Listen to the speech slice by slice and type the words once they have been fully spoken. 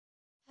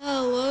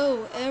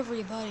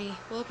everybody,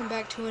 welcome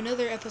back to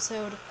another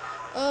episode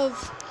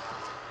of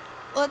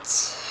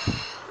let's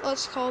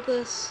call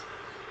this,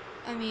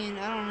 I don't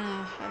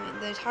know,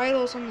 the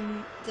title's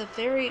on the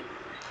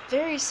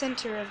very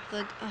center of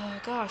the,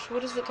 gosh,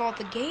 what is it called,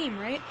 the game,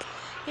 right?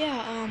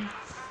 Yeah,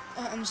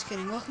 I'm just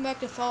kidding. Welcome back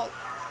to Fallout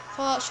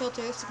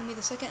Shelter. This is going to be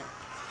the second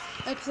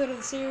episode of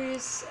the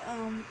series.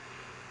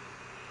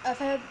 I've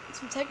had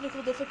some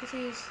technical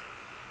difficulties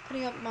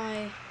putting up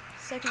my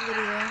second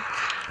video,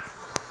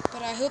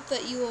 but I hope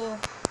that you will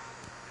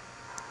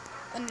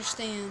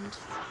understand,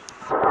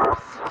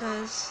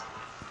 because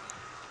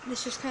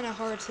it's just kind of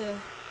hard to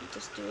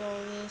just do all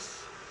of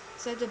this.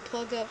 So I had to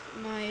plug up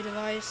my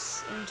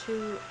device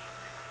into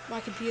my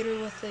computer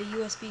with a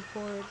USB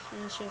cord,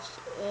 and it's just,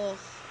 ugh.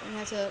 And I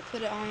had to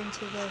put it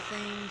onto the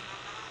thing.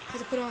 I had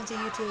to put it onto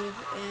YouTube,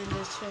 and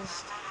it's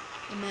just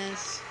a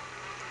mess.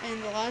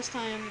 And the last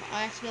time,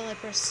 I accidentally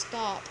pressed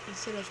stop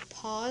instead of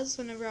pause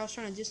whenever I was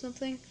trying to do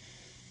something,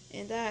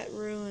 and that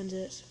ruined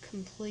it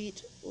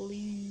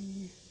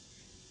completely.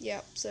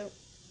 Yeah, so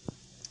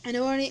I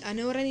know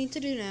what I need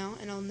to do now,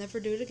 and I'll never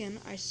do it again.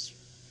 I'm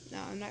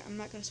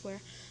not gonna swear.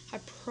 I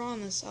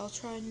promise I'll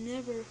try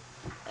never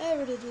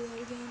ever to do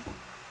that again.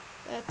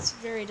 That's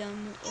very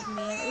dumb of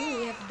me. Ooh,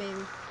 we have a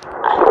baby.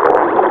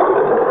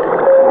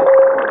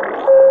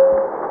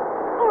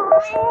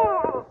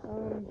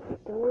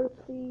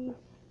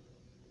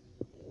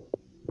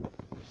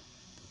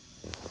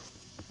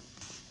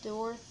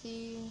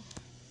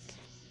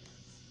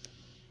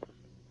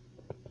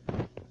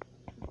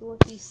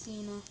 Dorothy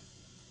Cena.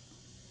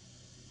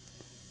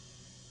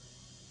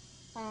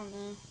 I don't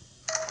know.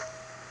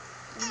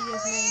 And you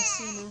guys may have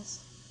seen us.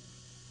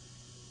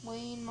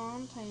 Wayne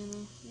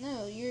Montana.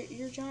 No, you're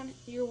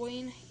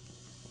Wayne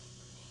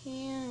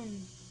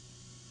Hancock.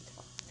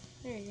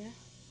 There you go.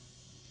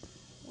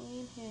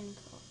 Wayne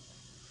Hancock.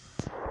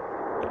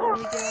 And then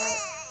we got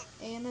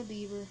Anna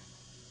Bieber.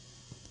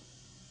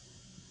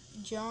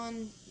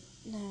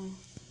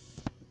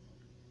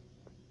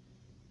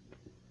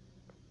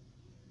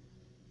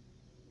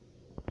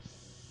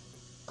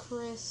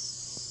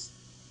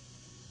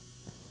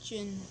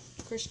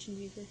 Christian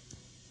Bieber.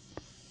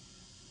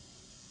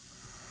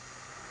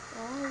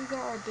 Oh, we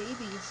got our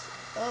babies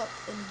up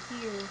in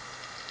here.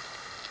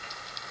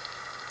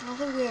 I don't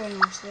think we have any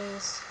more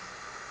space.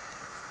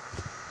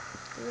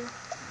 Do we?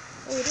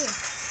 Oh, we do.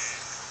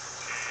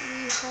 We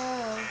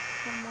have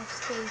some more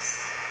space.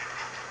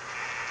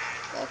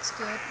 That's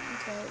good.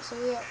 Okay, so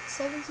we got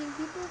 17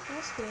 people?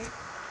 That's good.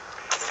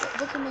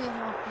 Look at me and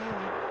walk now.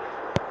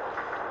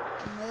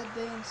 Med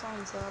Bay and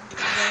Science Lab.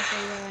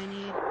 Exactly what I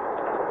need.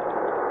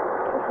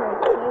 Okay,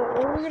 so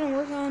what we're gonna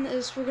work on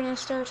is we're gonna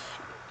start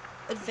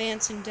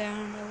advancing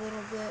down a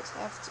little bit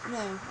after.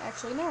 No,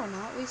 actually, no, we're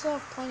not. We still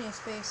have plenty of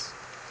space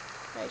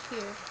right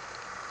here.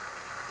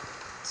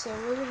 So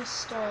we're gonna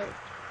start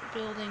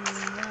building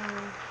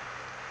more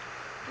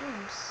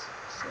rooms.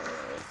 So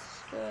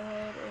let's go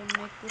ahead and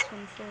make this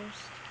one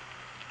first.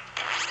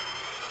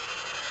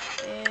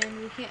 And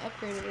we can't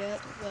upgrade it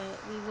yet, but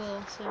we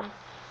will. So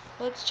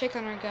let's check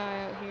on our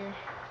guy out here.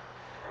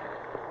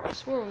 I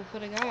swore we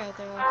put a guy out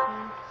there last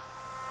time.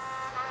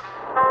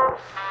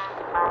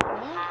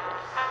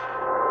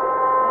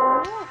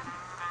 What?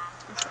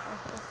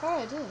 I thought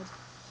I did.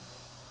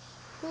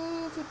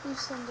 Who did we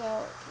send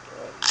out?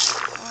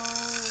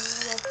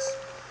 That's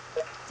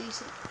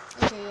decent.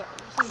 Okay, yeah,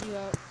 we'll send you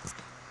out.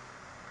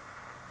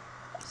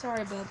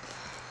 Sorry, bub.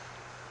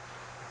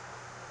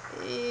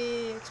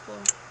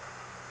 Explore.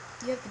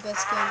 You have the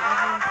best gun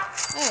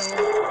ever.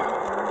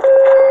 Oh.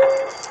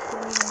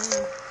 Didn't even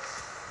know.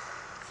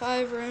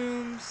 5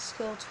 rooms,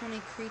 kill 20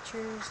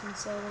 creatures, and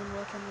sell one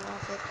weapon or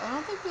outfit. I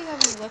don't think we have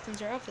any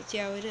weapons or outfits.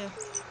 Yeah, we do.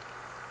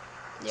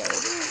 Yeah, we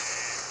do.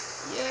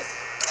 Yep.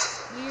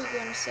 We are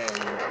going to sell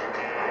you.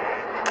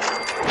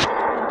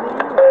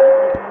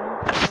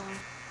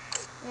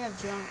 We have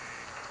junk.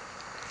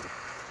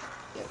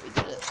 Yep, we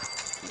did it.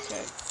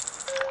 Okay.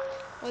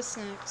 What's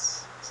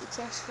next?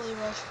 Successfully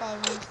rush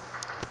 5 rooms.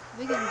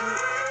 We can do.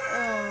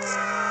 Oh,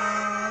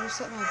 I just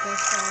set my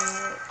best guy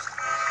out.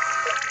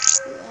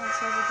 Who else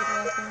has a good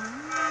weapon?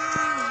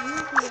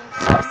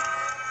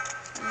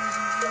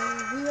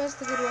 Who has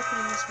the good weapon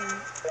in this room?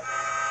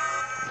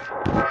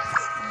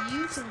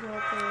 You can go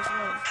up there as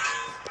well.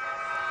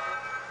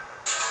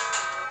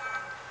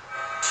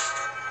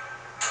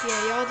 Yeah,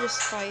 y'all just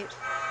fight.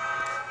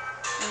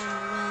 And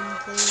win,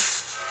 please.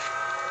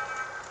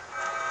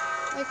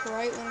 Like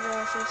right when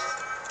Gracious.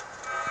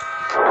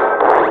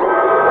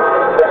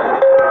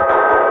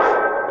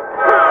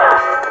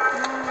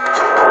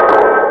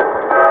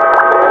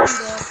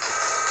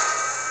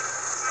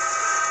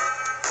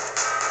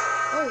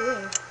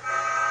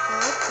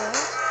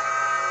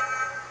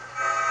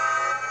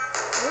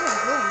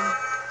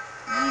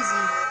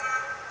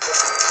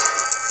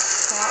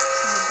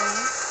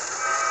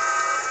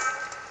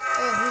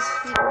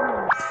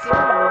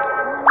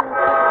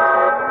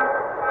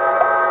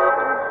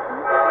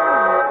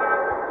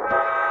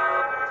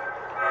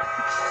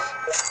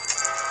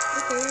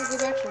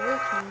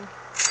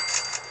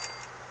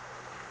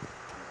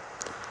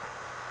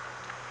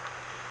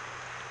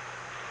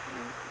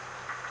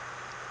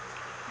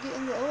 get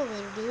in the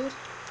elevator, dude?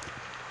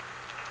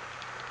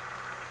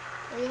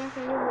 Are you not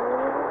gonna get in the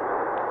elevator?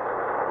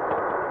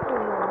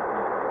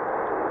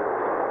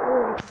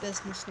 We're into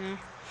business now.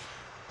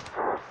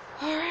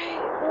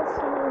 Alright, let's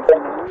see what we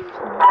can do.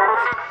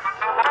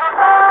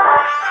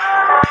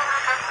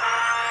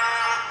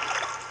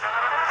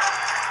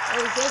 Oh,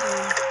 he killed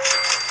one.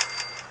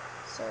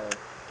 So,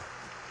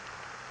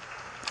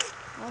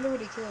 I wonder what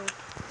he killed.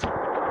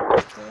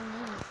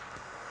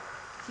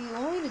 If you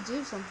want me to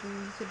do something,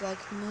 you could like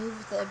move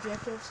the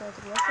objective so I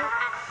could rush it.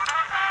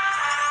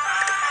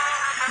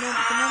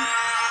 Come on.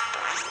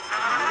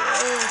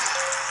 Yes.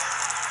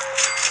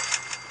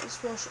 Let's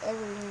rush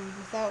everyone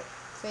without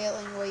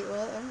failing. Wait,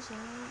 what? I'm sorry.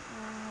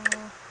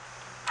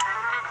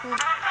 Come on.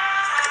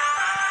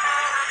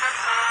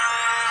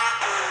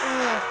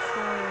 Oh, of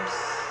course.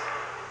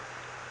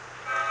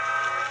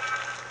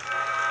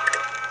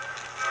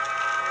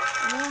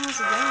 No one has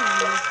a gun on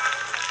me.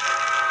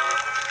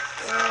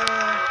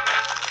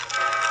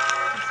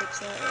 I'll fix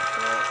that real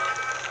quick.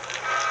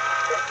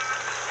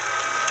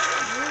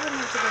 We're gonna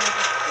have to go like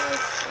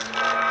this, and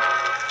then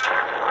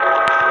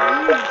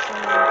leave for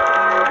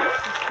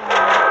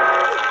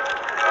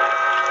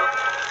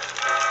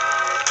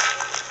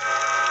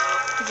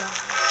you got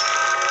this.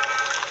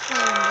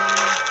 Flame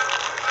down.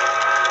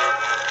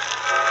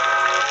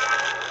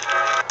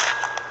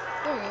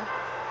 There we go.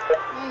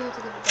 Now you have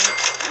to give it back.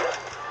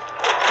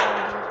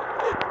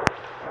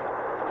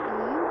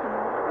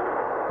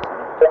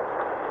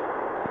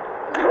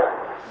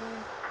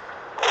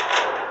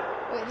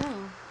 Wait, no.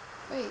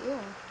 Wait,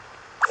 yeah.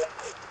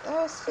 That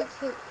was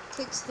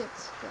kicks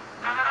hits.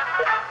 I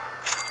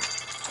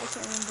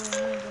can't remember the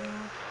name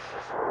anymore.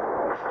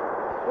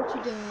 What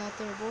you doing out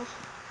there, boy?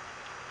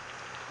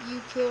 You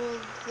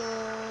killed the...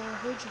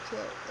 Who'd you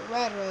kill? The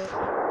Rad Road.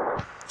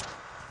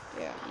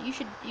 Yeah, you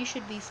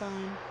should be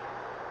fine.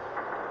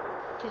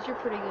 Cause you're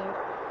pretty good.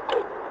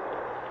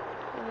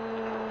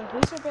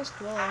 Who's our best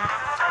dweller?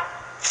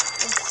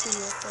 Let's see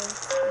real quick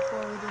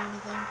before we do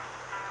anything.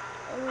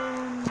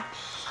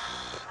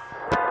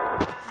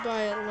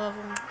 By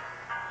level.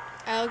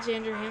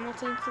 Alexander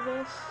Hamilton's the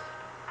best.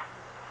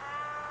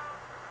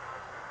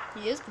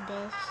 He is the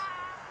best.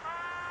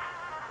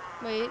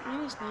 Wait,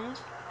 no he's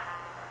not.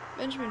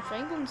 Benjamin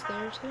Franklin's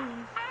there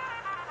too.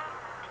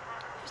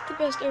 He's the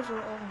best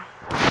overall.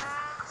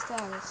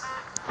 Status.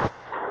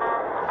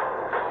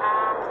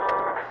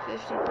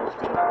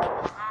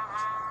 50-50.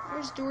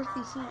 Where's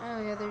Dorothy? Oh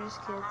yeah, they're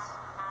just kids.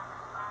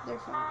 They're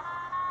fine.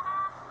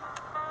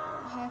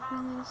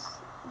 Happiness.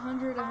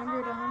 100. Oh,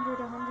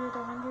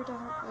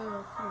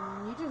 come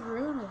on. You just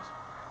ruined it.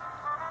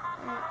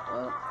 Alright,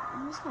 well,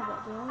 it's not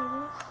that bad, I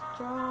guess.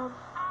 Job.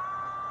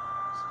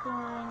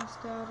 Scoring.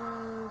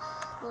 Status.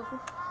 Level.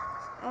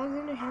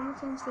 Alexander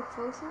Hamilton's the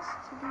closest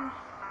to be.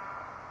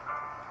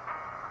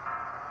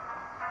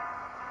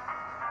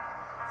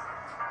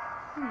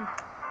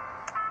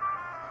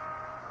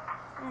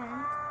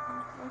 Alright.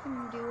 I can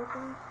deal with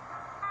that.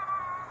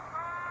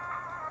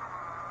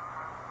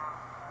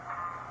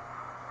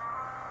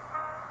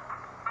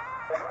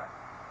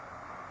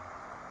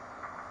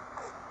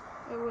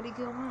 Hey, what'd he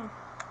kill now?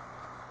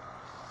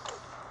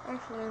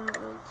 Actually, I don't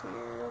really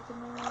care at the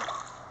moment.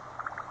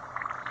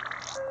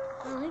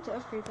 I need to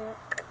upgrade that.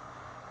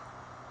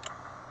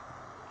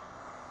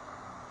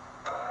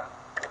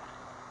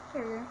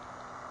 There we go.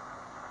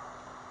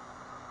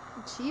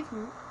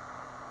 Achievement?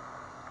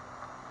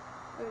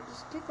 Wait,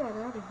 just get that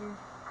out of here.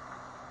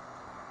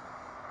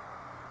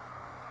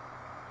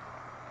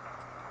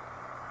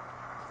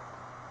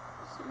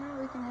 So now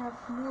we can have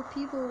more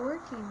people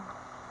working.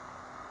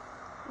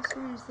 As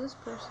soon as this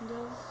person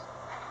does.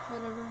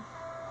 Whatever.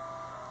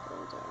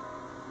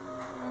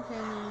 Okay,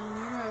 no,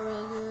 you're not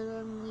really good.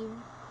 I'm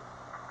leaving.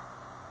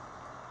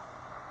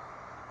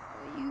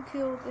 You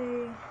killed a...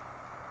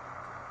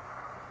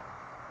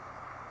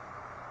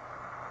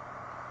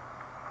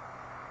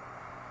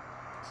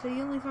 So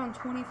you only found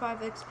 25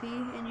 XP,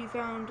 and you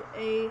found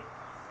a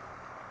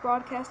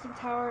broadcasting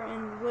tower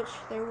in which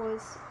there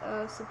was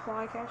a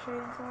supply cache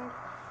inside.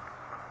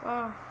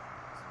 Wow.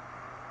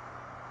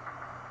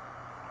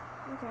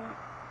 Okay.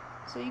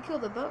 So you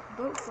killed the boat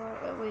fly.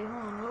 Oh, wait,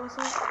 hold on. What was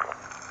that?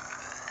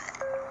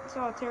 I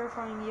saw a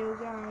terrifying Yo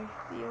guy.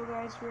 The Yo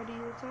guy's ready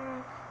to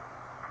attack.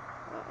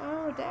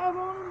 Uh-oh, dab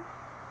on him.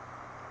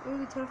 It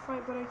was a tough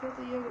fight, but I killed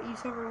the Yo guy. You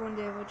suffered 1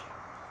 damage.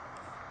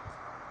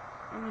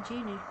 I'm a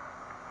genie.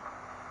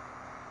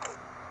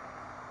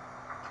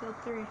 Killed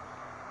 3.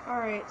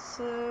 Alright,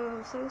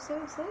 so.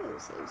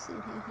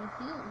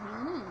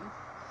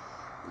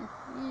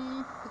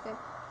 Okay.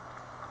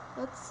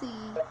 Let's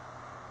see.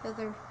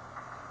 Other.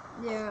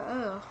 Yeah,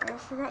 oh, I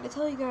forgot to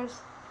tell you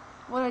guys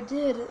what I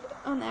did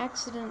on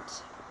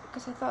accident,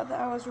 because I thought that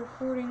I was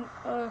recording.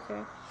 Oh,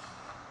 okay.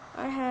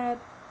 I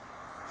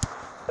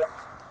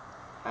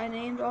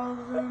named all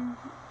of them.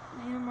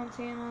 Hannah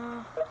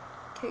Montana,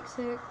 Kicks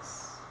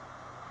Hicks,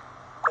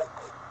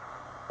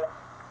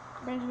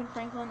 Benjamin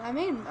Franklin. I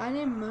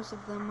named most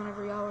of them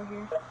whenever y'all were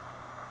here.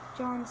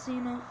 John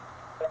Cena,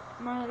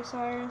 Miley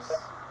Cyrus,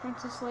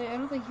 Princess Leia. I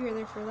don't think you were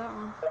there for that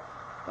one.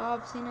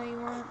 Bob, Cena, you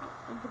weren't?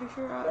 I'm pretty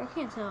sure. I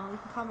can't tell. You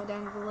can comment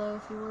down below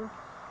if you were.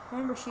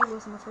 Remember, she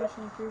wasn't the first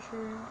one, I'm pretty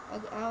sure.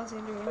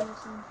 Alexander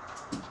Anderson.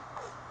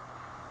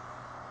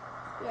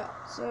 Yeah,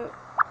 so.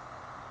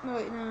 No,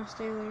 wait, no,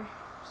 stay there,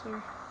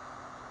 sir.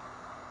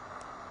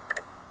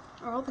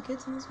 Are all the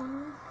kids in this one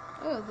room?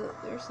 Oh,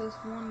 there's this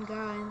one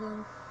guy, and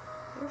then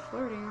they're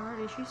flirting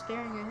already. She's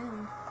staring at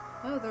him.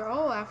 Oh, they're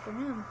all after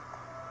him.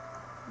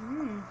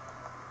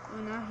 Oh,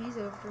 now he's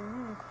after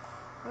her.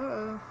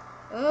 Uh-oh.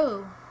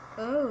 Oh.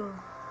 Oh.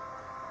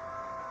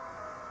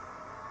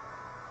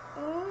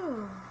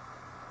 Oh.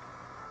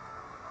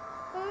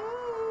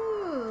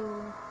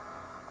 Oh.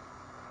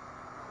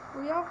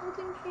 Were y'all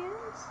holding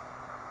hands?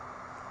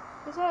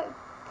 Was that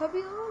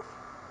puppy love?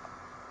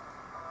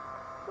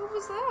 What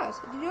was that?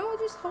 Did y'all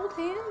just hold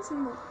hands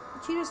and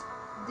she just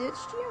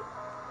ditched you?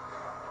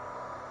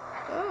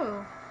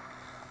 Oh.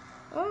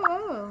 Oh,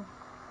 oh.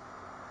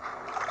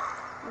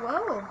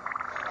 Well.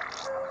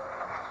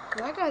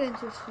 That got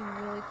interesting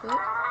really quick.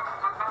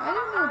 I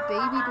didn't know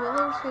baby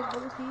dwellers could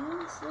hold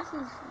hands. This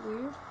is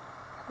weird.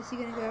 Is he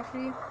gonna go after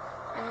you?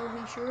 Oh,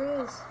 he sure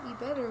is. He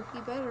better.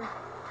 He better.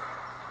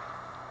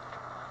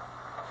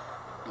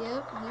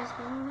 Yep, he's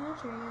going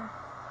after you.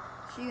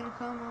 She gonna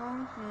come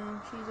along? No,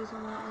 she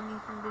doesn't want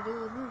anything to do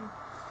with him.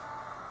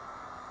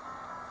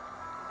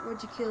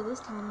 What'd you kill this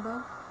time,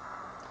 Bo?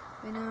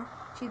 I know.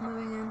 She's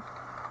moving in.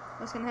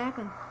 What's gonna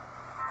happen?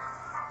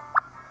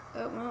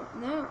 Oh, well,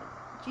 no.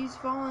 She's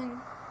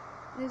following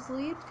his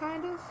lead,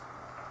 kind of.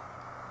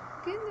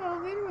 Get in the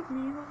elevator with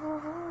me.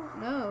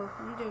 No,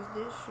 you just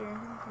ditched her.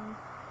 Okay.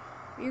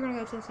 You're gonna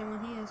go to the same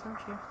one he is,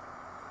 aren't you?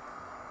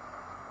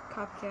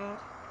 Copycat.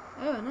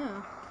 Oh,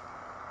 no.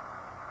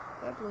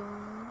 That blue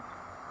one.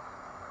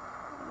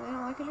 They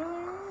don't like each other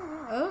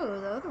anymore? Oh,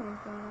 the other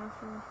one's going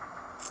after him.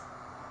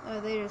 Oh,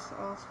 they just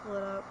all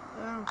split up.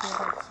 I don't care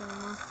about this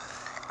anymore.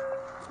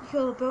 You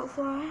kill a boat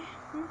fly?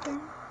 Okay.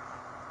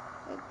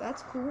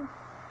 That's cool.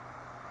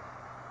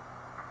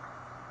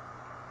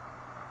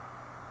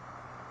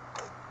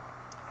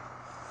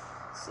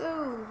 So,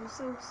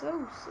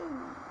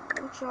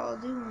 what y'all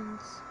doing?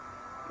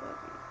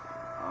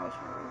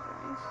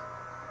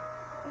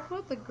 That's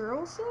what the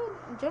girl said?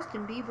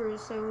 Justin Bieber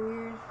is so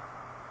weird.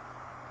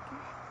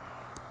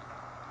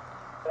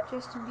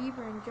 Justin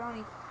Bieber and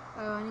Johnny.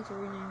 Oh, I need to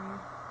rename him.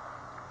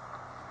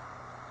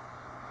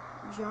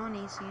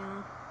 Johnny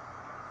Cena.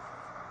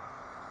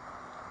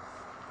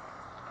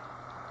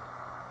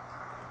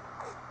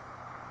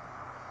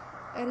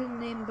 I didn't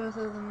name both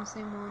of them the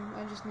same one.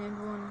 I just named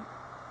one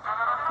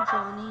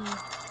Johnny.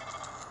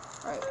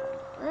 Alright,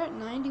 we're at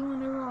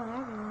 91 overall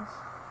happiness.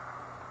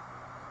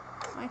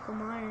 Michael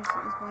Myers is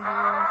my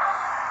hero.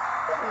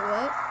 Wait,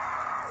 what?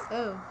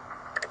 Oh.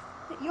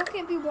 Y'all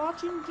can't be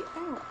watching. Get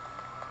out.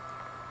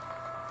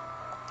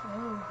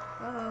 Oh.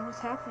 Uh-oh, what's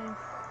happening?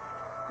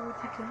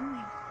 Where's he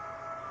going?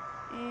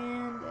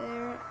 And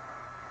there.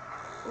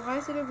 Why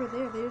is it over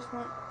there? They just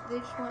went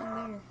in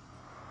there.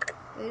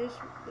 They just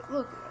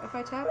look. If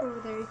I tap over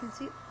there, you can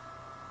see.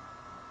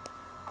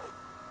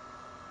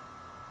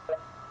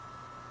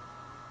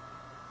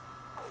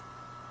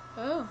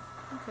 Oh,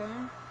 okay.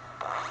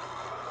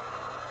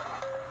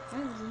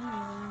 That doesn't mean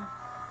anything.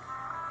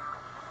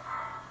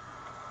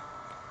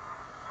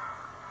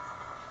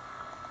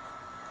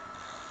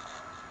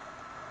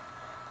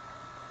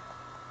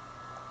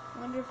 I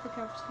wonder if the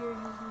cafeteria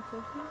has any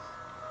cookies.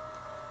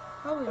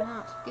 Probably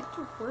not. Get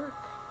to work,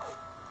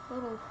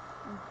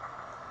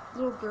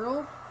 little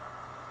girl.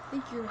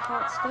 Think you're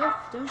hot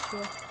stuff, don't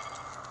you?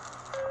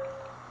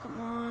 Come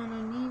on,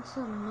 I need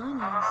some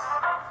monies.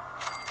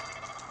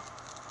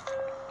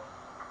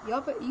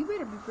 You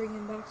better be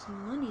bringing back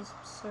some monies,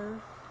 sir.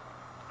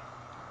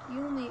 You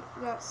only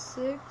got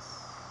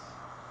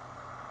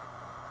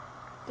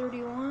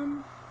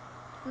 31.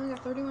 You only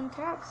got 31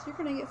 caps. You're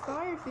gonna get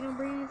fired if you don't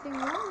bring anything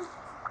along.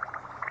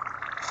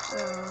 Oh,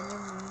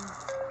 never mind.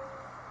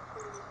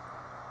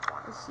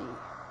 Let's see.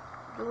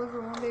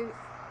 Deliver one baby.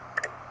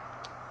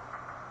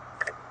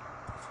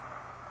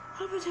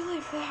 How about too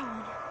late for that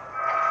one?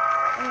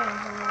 Oh,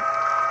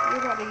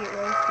 you're about to get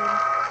roasted.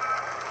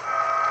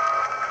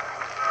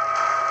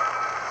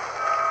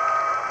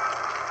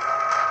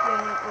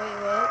 Yeah, wait,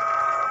 what?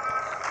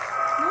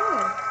 No.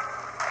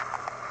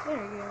 There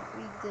we go.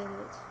 We did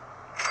it.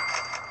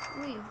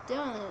 We've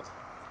done it.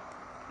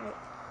 Alright.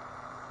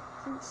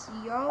 Since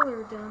y'all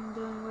are done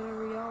doing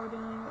whatever y'all are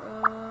doing,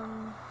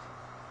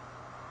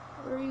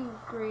 what are you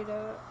great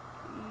at?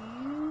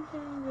 You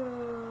can go.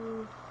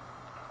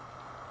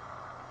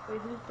 Wait,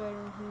 who's better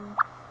than who?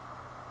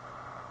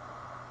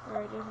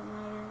 Alright, doesn't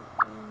matter.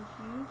 And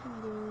you can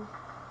go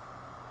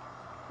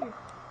here.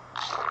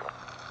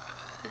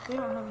 But they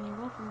don't have any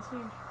weapons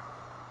here.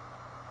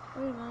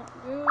 Wait a minute.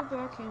 Go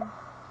back in.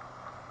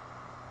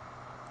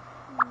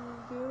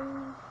 Go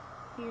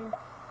here.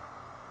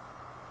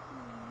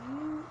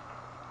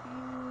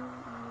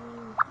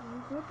 You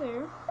go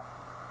there.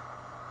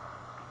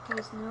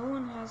 Because no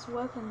one has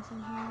weapons in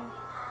here.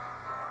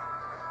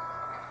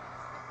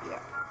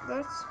 Yeah,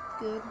 that's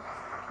good.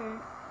 Okay.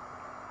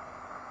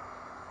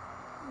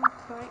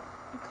 Okay.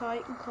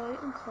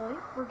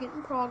 We're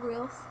getting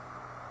progress.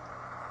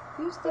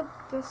 Who's the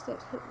best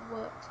at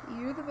what?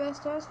 You're the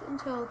best at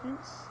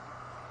intelligence.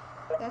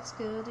 That's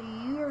good.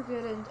 You are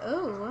good at...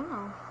 Oh,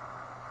 wow.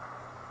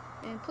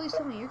 And please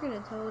tell me you're good at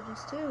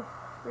intelligence, too.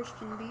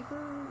 Christian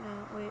Bieber?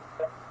 No, wait.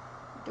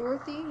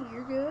 Dorothy,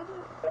 you're good?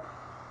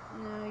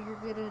 No, you're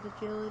good at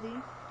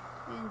agility.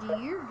 And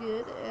you're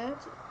good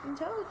at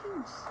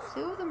intelligence.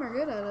 Two of them are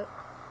good at it.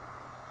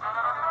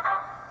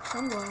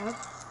 I'm glad.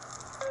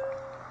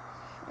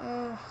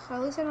 At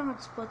least I don't have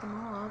to split them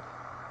all up.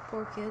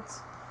 Poor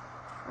kids.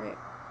 Right.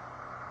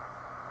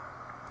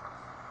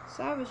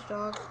 Savage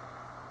dog.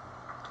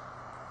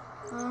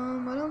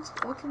 What else?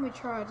 What can we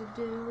try to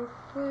do real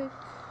quick?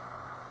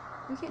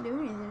 We can't do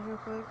anything real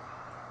quick.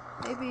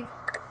 Maybe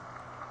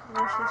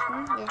rush this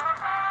one? Yeah.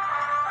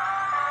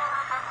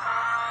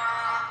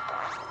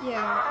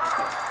 Yeah,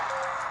 okay.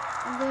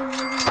 And then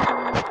maybe this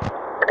one again?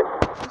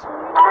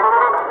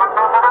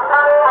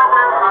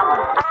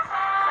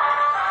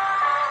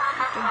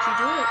 Don't you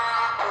do it.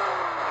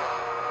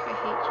 I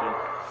hate you.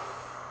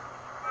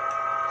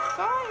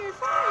 Fire,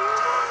 fire,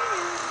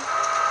 fire!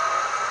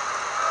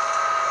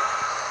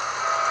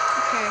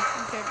 Okay,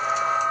 okay.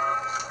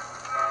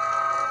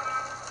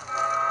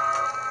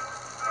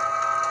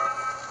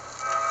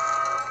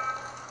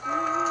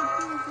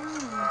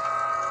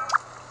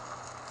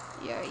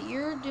 Yeah,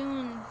 you're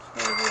doing a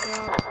very good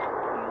job.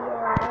 You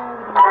are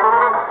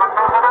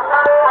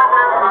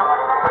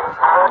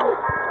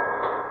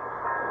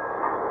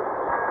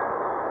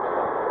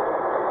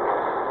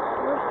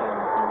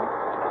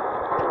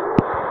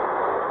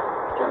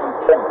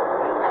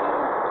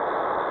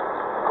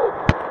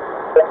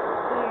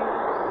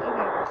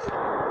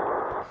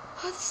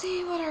Let's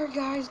see what our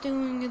guy's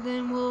doing, and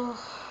then we'll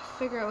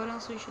figure out what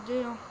else we should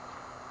do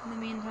in the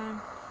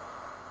meantime.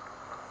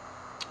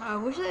 I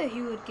wish that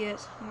he would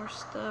get more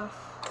stuff.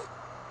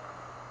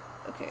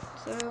 Okay,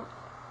 so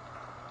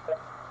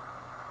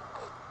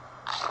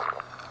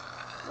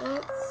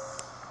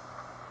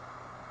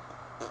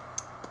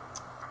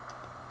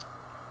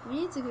we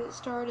need to get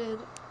started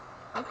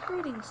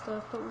upgrading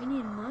stuff, but we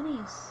need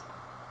monies.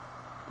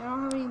 I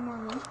don't have any more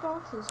lunch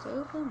boxes to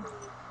open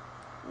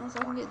unless I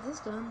can get this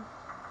done.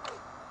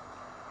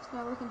 It's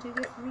not looking too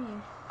good for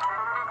me.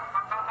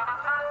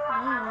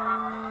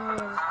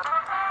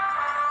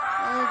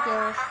 Oh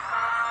gosh.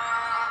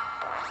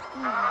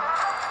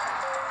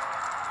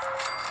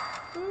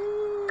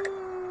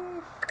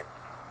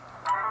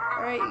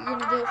 Alright, you're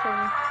gonna do it for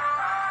me.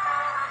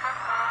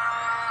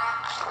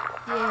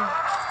 Yeah.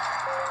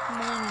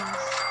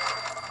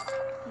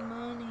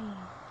 Money.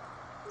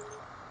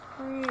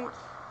 Alright.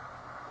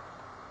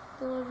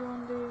 Deliver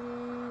one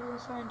baby.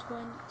 Assign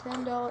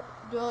 $10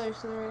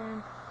 to the right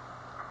hand.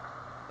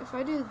 If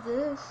I do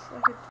this, I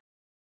could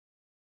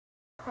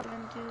probably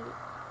do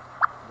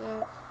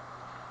that.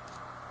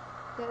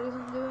 That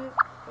doesn't do it.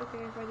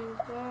 Okay, if I do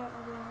that,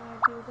 and then I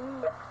do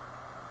that.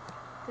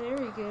 There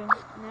we go.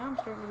 Now I'm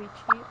starting to be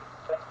cheap.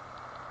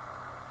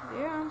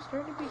 Yeah, I'm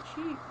starting to be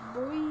cheap,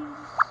 boys.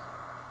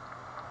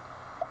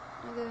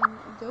 And then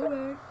go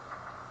back.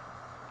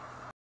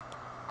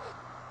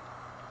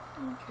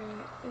 Okay,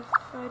 if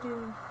I do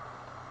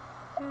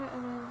that,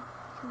 and then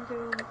can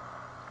go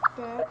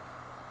back.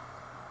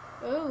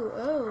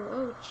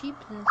 Oh,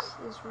 cheapness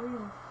is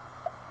real.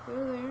 Go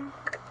there.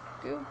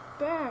 Go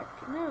back.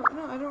 No,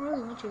 I don't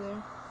really want you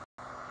there.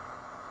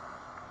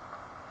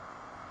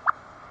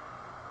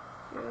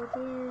 Go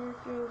there,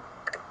 go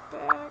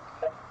back.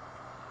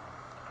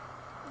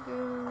 Go.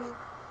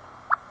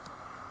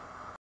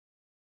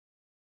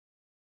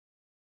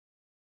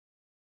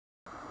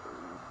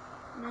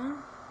 No?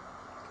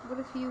 What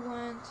if you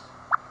went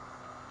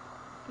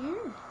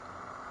here?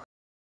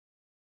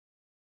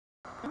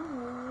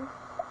 Oh.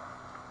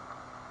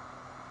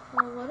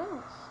 Well, what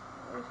else?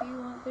 What if you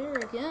went there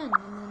again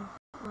and then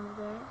went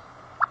back?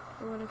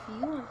 Or what if you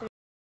went there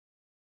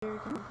and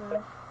went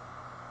back?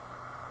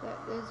 That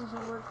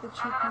doesn't work. The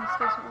cheapness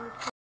doesn't work.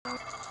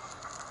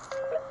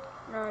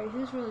 Alright,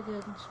 who's really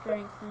good in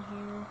strength in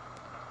here?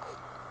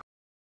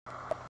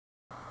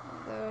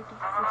 That I could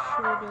for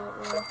sure do it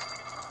with.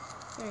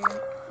 There you go.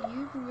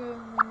 You can go in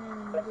there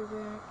and go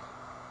back.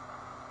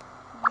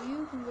 You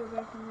can go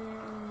back in there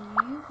and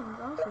you can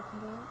also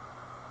come back.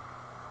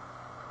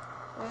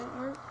 That didn't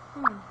work?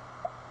 Come on.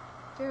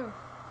 Go.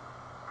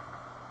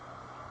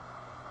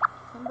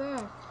 Come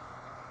back.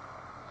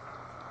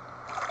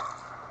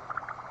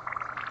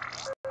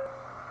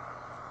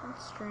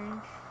 That's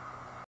strange.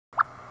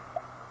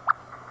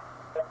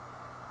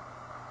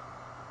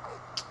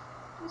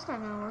 It's not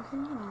gonna work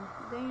anymore.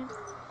 Dang it.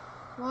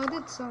 Well, I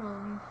did some of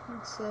them.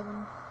 That's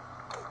 7.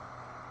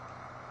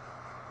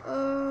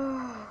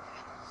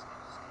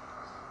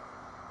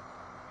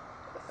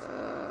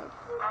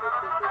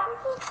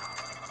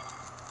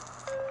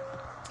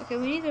 Okay,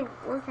 we need to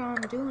work on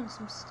doing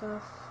some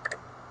stuff.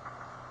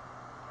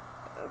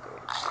 Okay.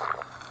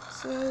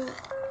 So,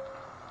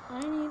 I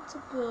need to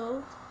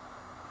build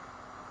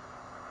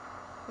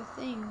a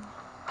thing.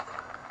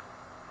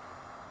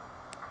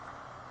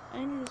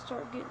 I need to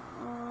start getting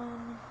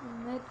on the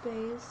med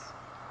base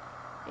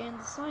and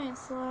the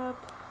science lab.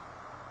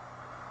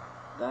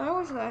 But I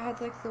always thought I had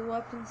like the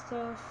weapon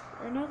stuff,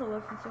 or not the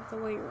weapon stuff, the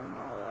weight room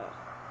and all that.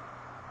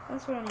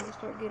 That's what I need to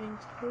start getting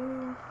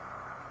to.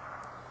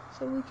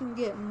 So we can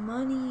get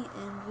money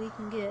and we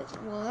can get,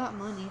 well, not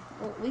money,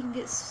 well, we can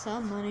get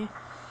some money.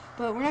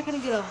 But we're not going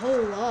to get a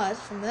whole lot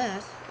from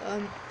that.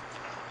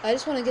 I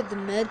just want to get the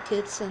med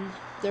kits and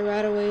the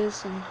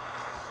rataways and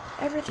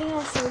everything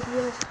else that we can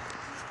get.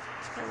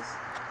 Because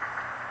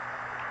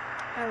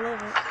I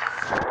love it.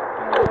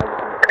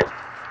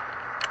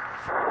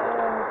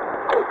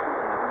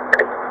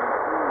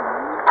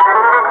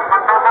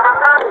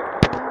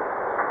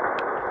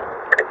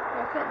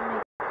 I couldn't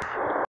make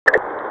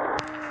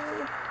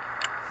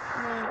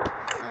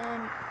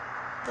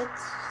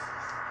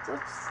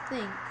let's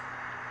think.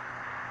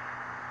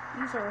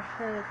 Use our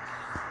heads.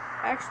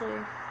 Actually,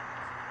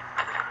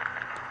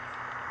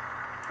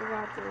 I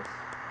got this.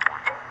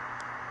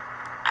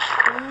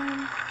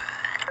 Boom.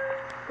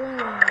 Boom.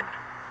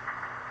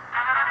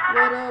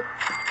 What up?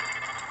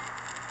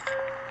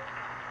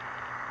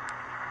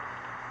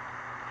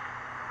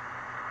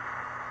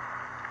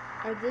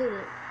 I did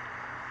it.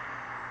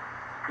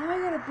 Now I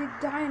got a big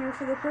diner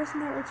for the person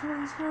that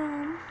returns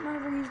home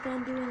whenever he's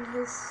done doing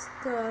his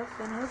stuff,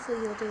 and hopefully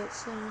he'll do it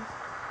soon.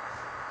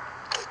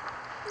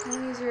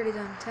 Oh, he's already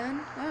done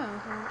 10?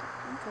 Oh, well,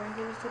 okay,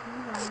 he just didn't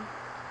move on.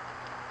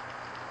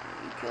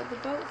 You killed the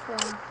boat for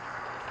him.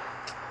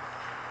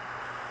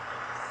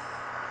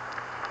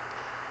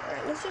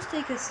 Alright, let's just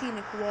take a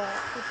scenic walk.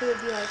 If it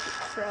would be like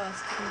for us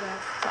to come back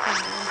to come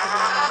into the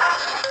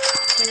house.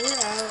 So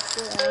we're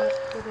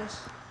out.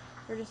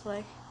 We're just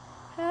like,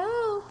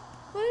 help!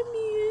 Let me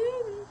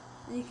in!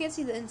 And you can't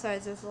see the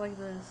insides, it's like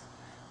this.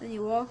 Then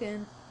you walk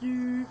in,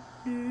 you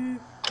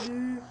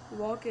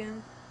walk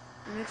in,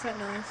 it makes that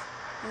noise.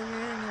 And you're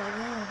in, and you're like,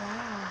 oh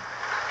wow,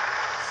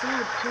 so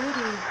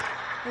pretty.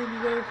 And you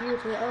go here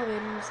to the elevator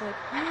and it's like,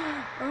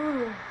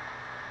 oh,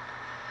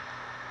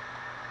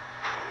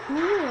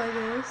 cool, I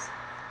guess.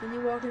 Then you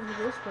walk into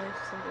this place,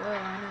 it's like, oh, I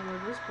know where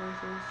this place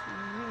is.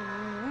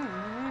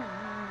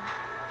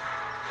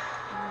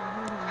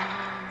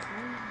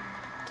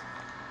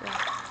 Yeah.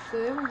 So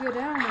then we go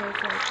down there,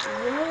 it's like,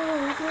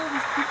 whoa, look at all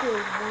these people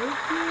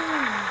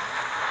working.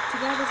 Too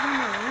bad there's no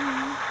more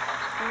room.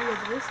 And we go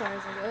to this side,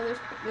 it's like, oh,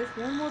 there's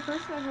one more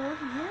person that's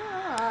working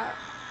here?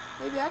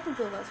 Maybe I can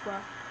fill that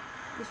spot.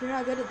 If you're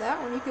not good at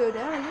that one, you go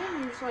down again,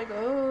 and you're just like,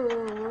 oh,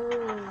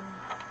 whoa.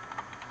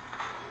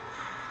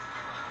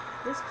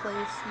 This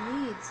place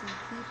needs some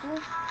people.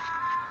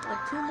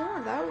 Like 2 more,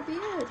 that would be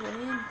it. I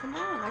mean, come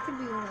on, I could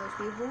be one of those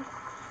people.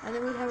 And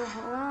then we'd have a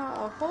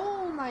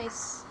whole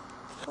nice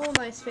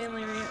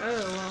family reunion.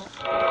 Oh,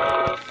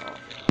 well.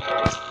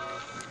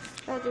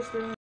 That just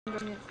ruined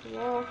its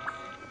walk.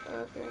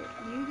 Okay,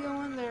 you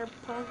go in there,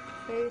 punk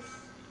face.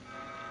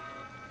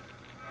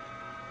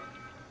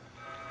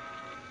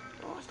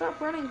 Oh,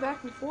 stop running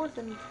back and forth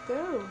and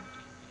go.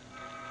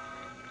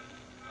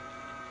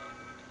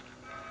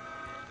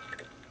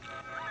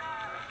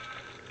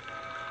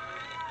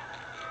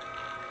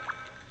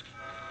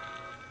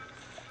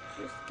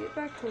 Just get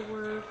back to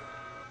work.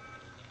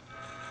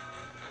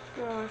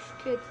 Gosh,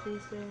 kids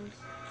these days.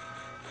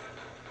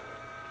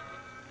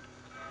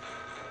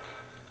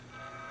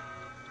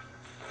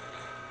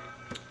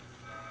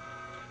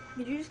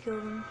 Did you just kill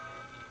them?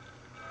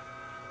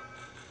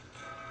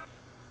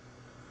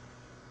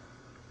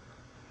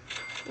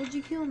 What'd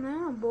you kill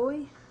now,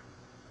 boy?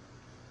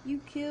 You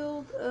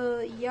killed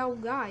Yao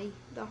Gai,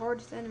 the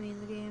hardest enemy in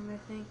the game, I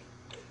think.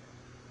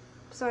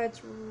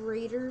 Besides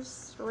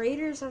Raiders.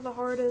 Raiders are the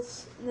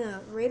hardest. No,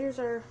 Raiders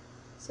are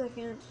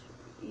second.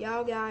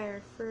 Yao Gai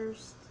are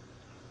first.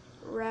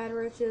 Rad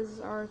Riches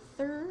are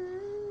third.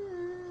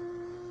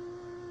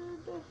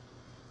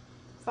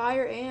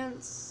 Fire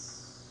Ants.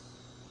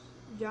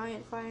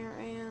 Giant Fire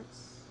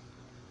Ants.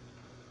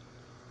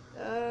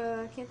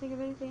 I can't think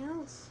of anything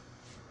else.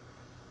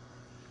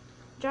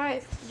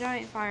 Giant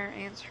Fire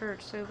Ants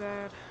hurt so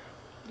bad.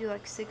 Do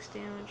like 6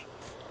 damage.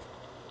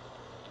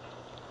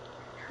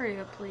 Hurry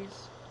up,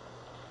 please.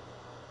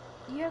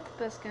 You have the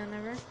best gun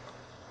ever.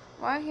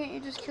 Why can't you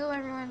just kill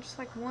everyone just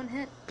like 1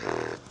 hit?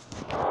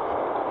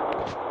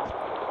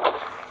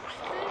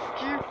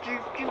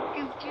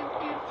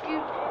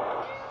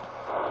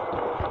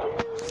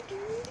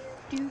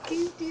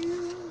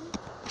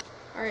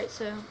 Alright,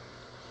 so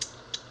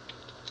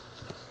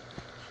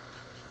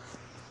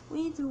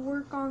we need to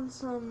work on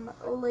some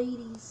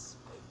ladies.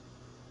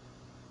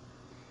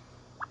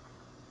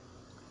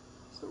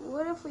 So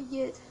what if we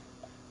get,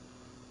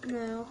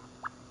 no,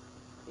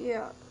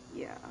 yeah,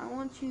 I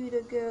want you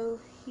to go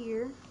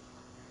here,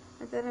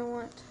 and then I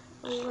want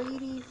a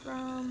lady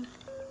from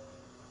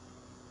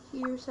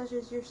here, such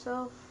as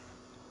yourself,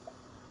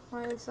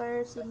 Miley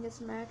Cyrus, so you can get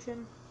some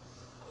action.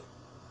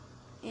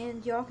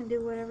 And y'all can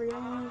do whatever y'all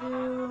want to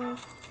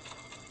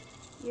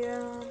do.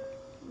 Yeah,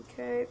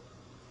 okay.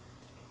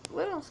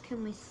 What else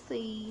can we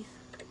see?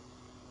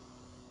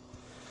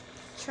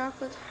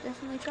 Chocolate,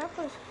 definitely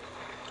chocolate.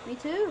 Me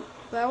too.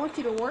 But I want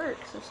you to work,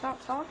 so stop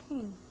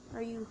talking.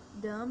 Are you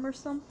dumb or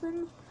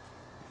something?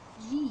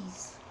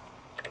 Jeez.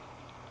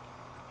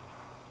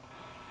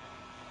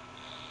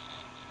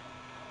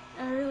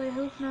 I really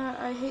hope not.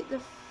 I hate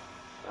the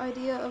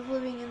idea of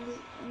living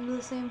in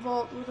the same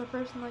vault with a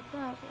person like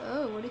that.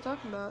 Oh, what are you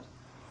talking about?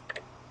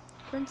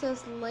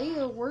 Princess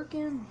Leia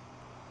working.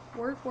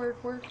 Work,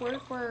 work, work,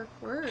 work, work,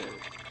 work.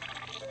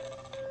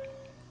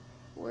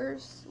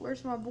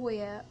 Where's my boy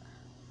at?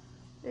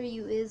 There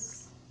you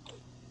is.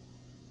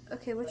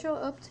 Okay, what y'all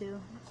up to?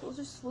 Let's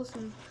just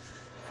listen.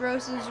 If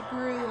roses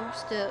grew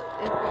still,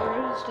 if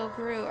roses still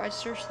grew, I'd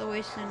search the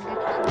wasteland and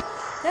get you some.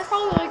 That's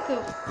probably like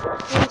the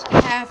first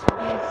half,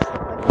 like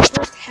the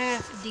first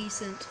half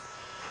decent.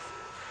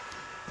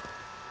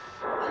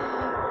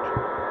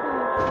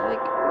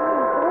 Like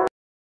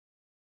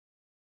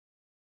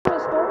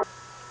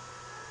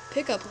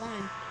pickup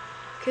line,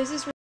 cause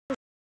this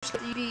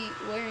you be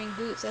wearing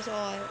boots. That's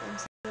all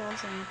I'm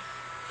saying.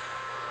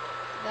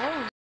 That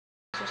one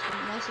just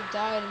must have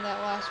died in that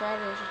last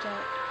rider's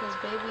attack. Cause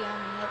baby, I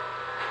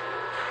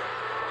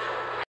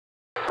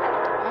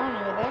don't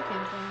know where that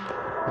came from.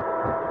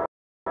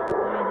 I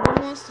mean,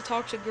 who wants to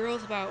talk to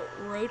girls about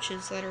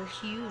roaches that are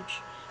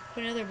huge? If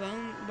another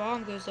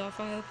bomb goes off,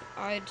 I hope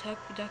I duck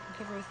and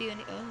cover with you.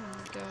 And oh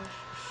my gosh.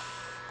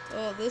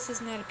 Oh, this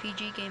is not a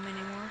PG game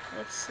anymore.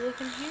 Let's look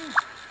in here.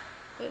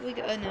 Wait, we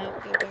go. Oh no,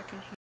 go back in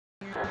here.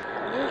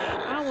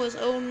 I was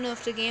old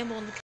enough to gamble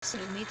in the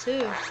casino. Me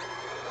too.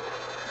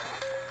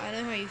 I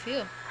know how you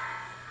feel.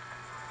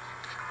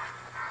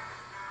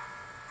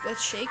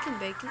 What's shaking,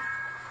 bacon?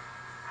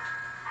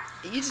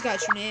 You just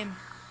got your name.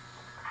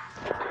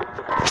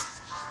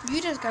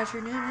 You just got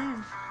your new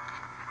name.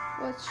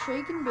 What's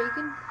shaking,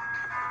 bacon?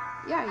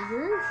 Yeah,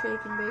 you're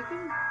shaking,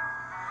 bacon.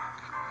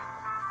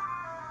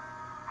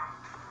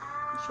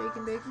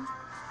 Shaking, bacon.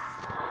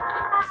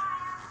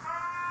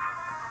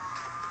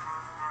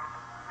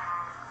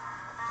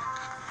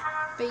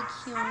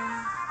 Bacon.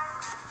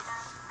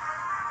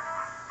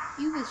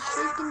 You was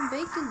shaking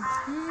bacon.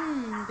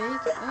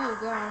 Bacon. Oh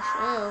gosh.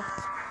 Oh.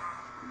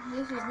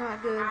 This is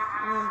not good.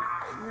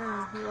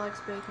 No, he likes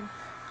bacon.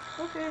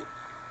 Okay.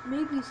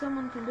 Maybe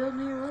someone can build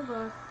me a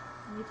robot.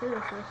 Me too,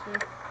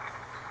 sister.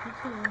 Me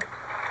too.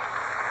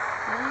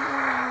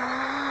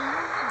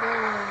 Go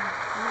away.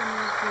 I don't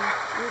need to.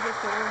 You're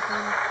just an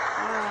orphan.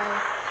 Bye.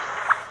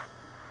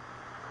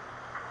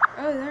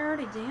 Oh, they're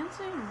already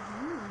dancing?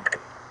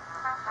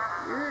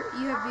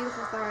 You have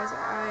beautiful thighs.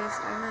 Eyes.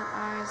 I meant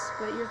eyes.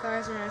 But your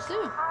thighs are nice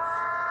too.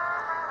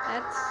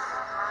 That's...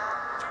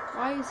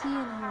 Why is he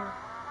in here?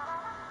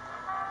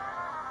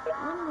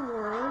 What in the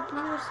world?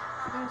 You're just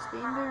gonna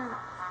stand there and...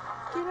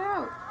 Get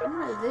out! I'm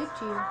gonna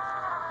evict you.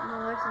 I'm a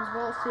licensed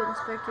vault suit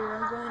inspector.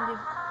 I'm going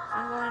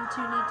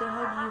to need to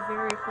hug you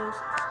very close.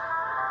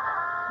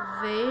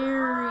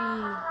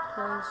 Very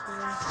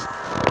closely.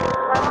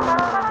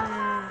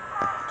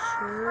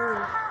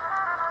 Sure.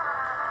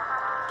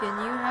 Can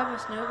you have a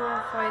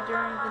snowball fight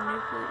during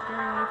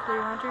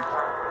nuclear winter?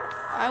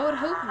 I would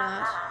hope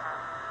not.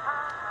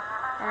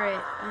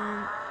 Alright,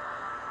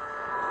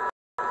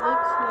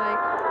 looks like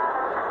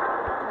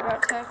we're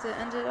about to have to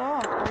end it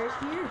off right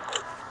here.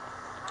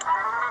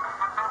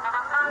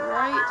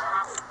 Right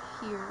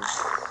here.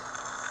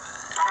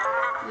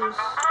 There's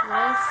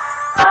rice.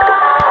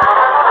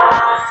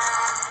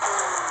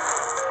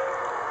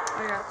 I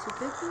got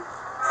 250.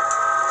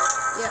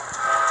 Yep.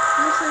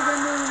 Once I've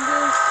done doing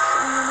this,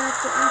 I'm gonna have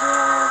to end it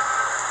off.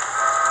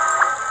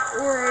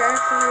 Or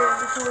actually,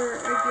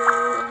 before I go,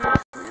 I'm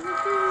gonna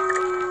do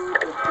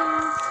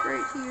this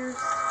right here.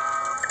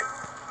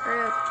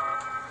 Hurry up.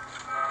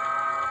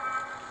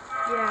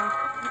 Yeah,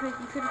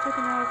 you could have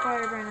taken out a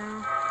fire by now.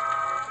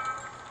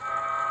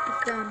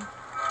 It's done.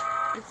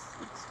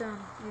 It's done.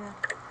 Yeah.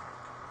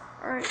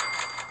 Alright.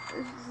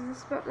 Is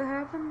this about to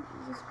happen?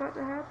 Is this about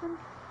to happen?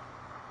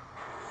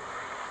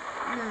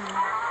 No.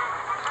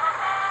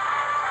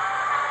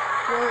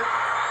 Work.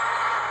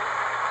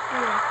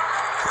 Alright.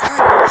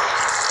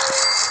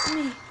 Let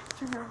me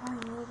turn that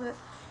volume a little bit.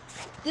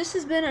 This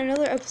has been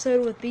another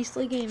episode with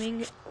Beastly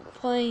Gaming,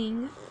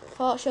 playing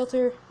Fallout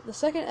Shelter, the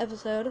second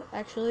episode,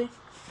 actually.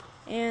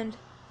 And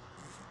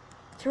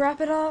to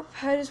wrap it up,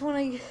 I just want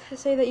to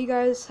say that you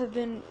guys have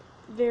been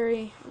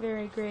very,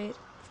 very great.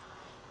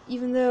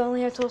 Even though I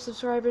only have 12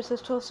 subscribers,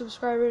 those 12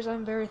 subscribers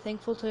I'm very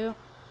thankful to.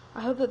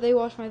 I hope that they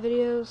watch my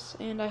videos,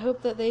 and I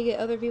hope that they get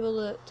other people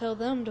to tell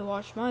them to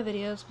watch my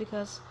videos,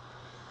 because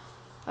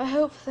I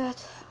hope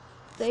that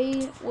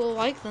they will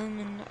like them,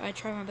 and I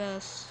try my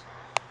best.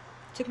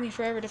 It took me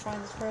forever to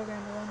find this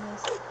program to run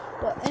this.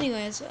 But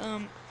anyways,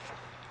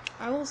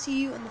 I will see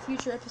you in the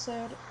future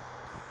episode,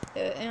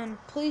 and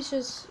please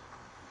just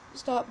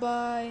stop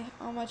by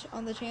on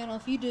the channel.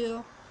 If you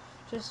do,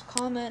 just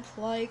comment,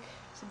 like,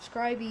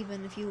 subscribe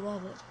even if you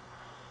love it,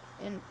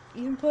 and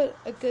even put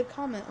a good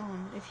comment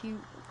on if you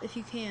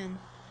can,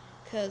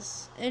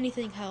 because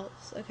anything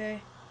helps.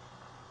 Okay,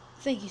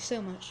 thank you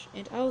so much,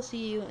 and I will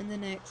see you in the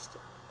next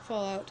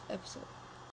Fallout episode.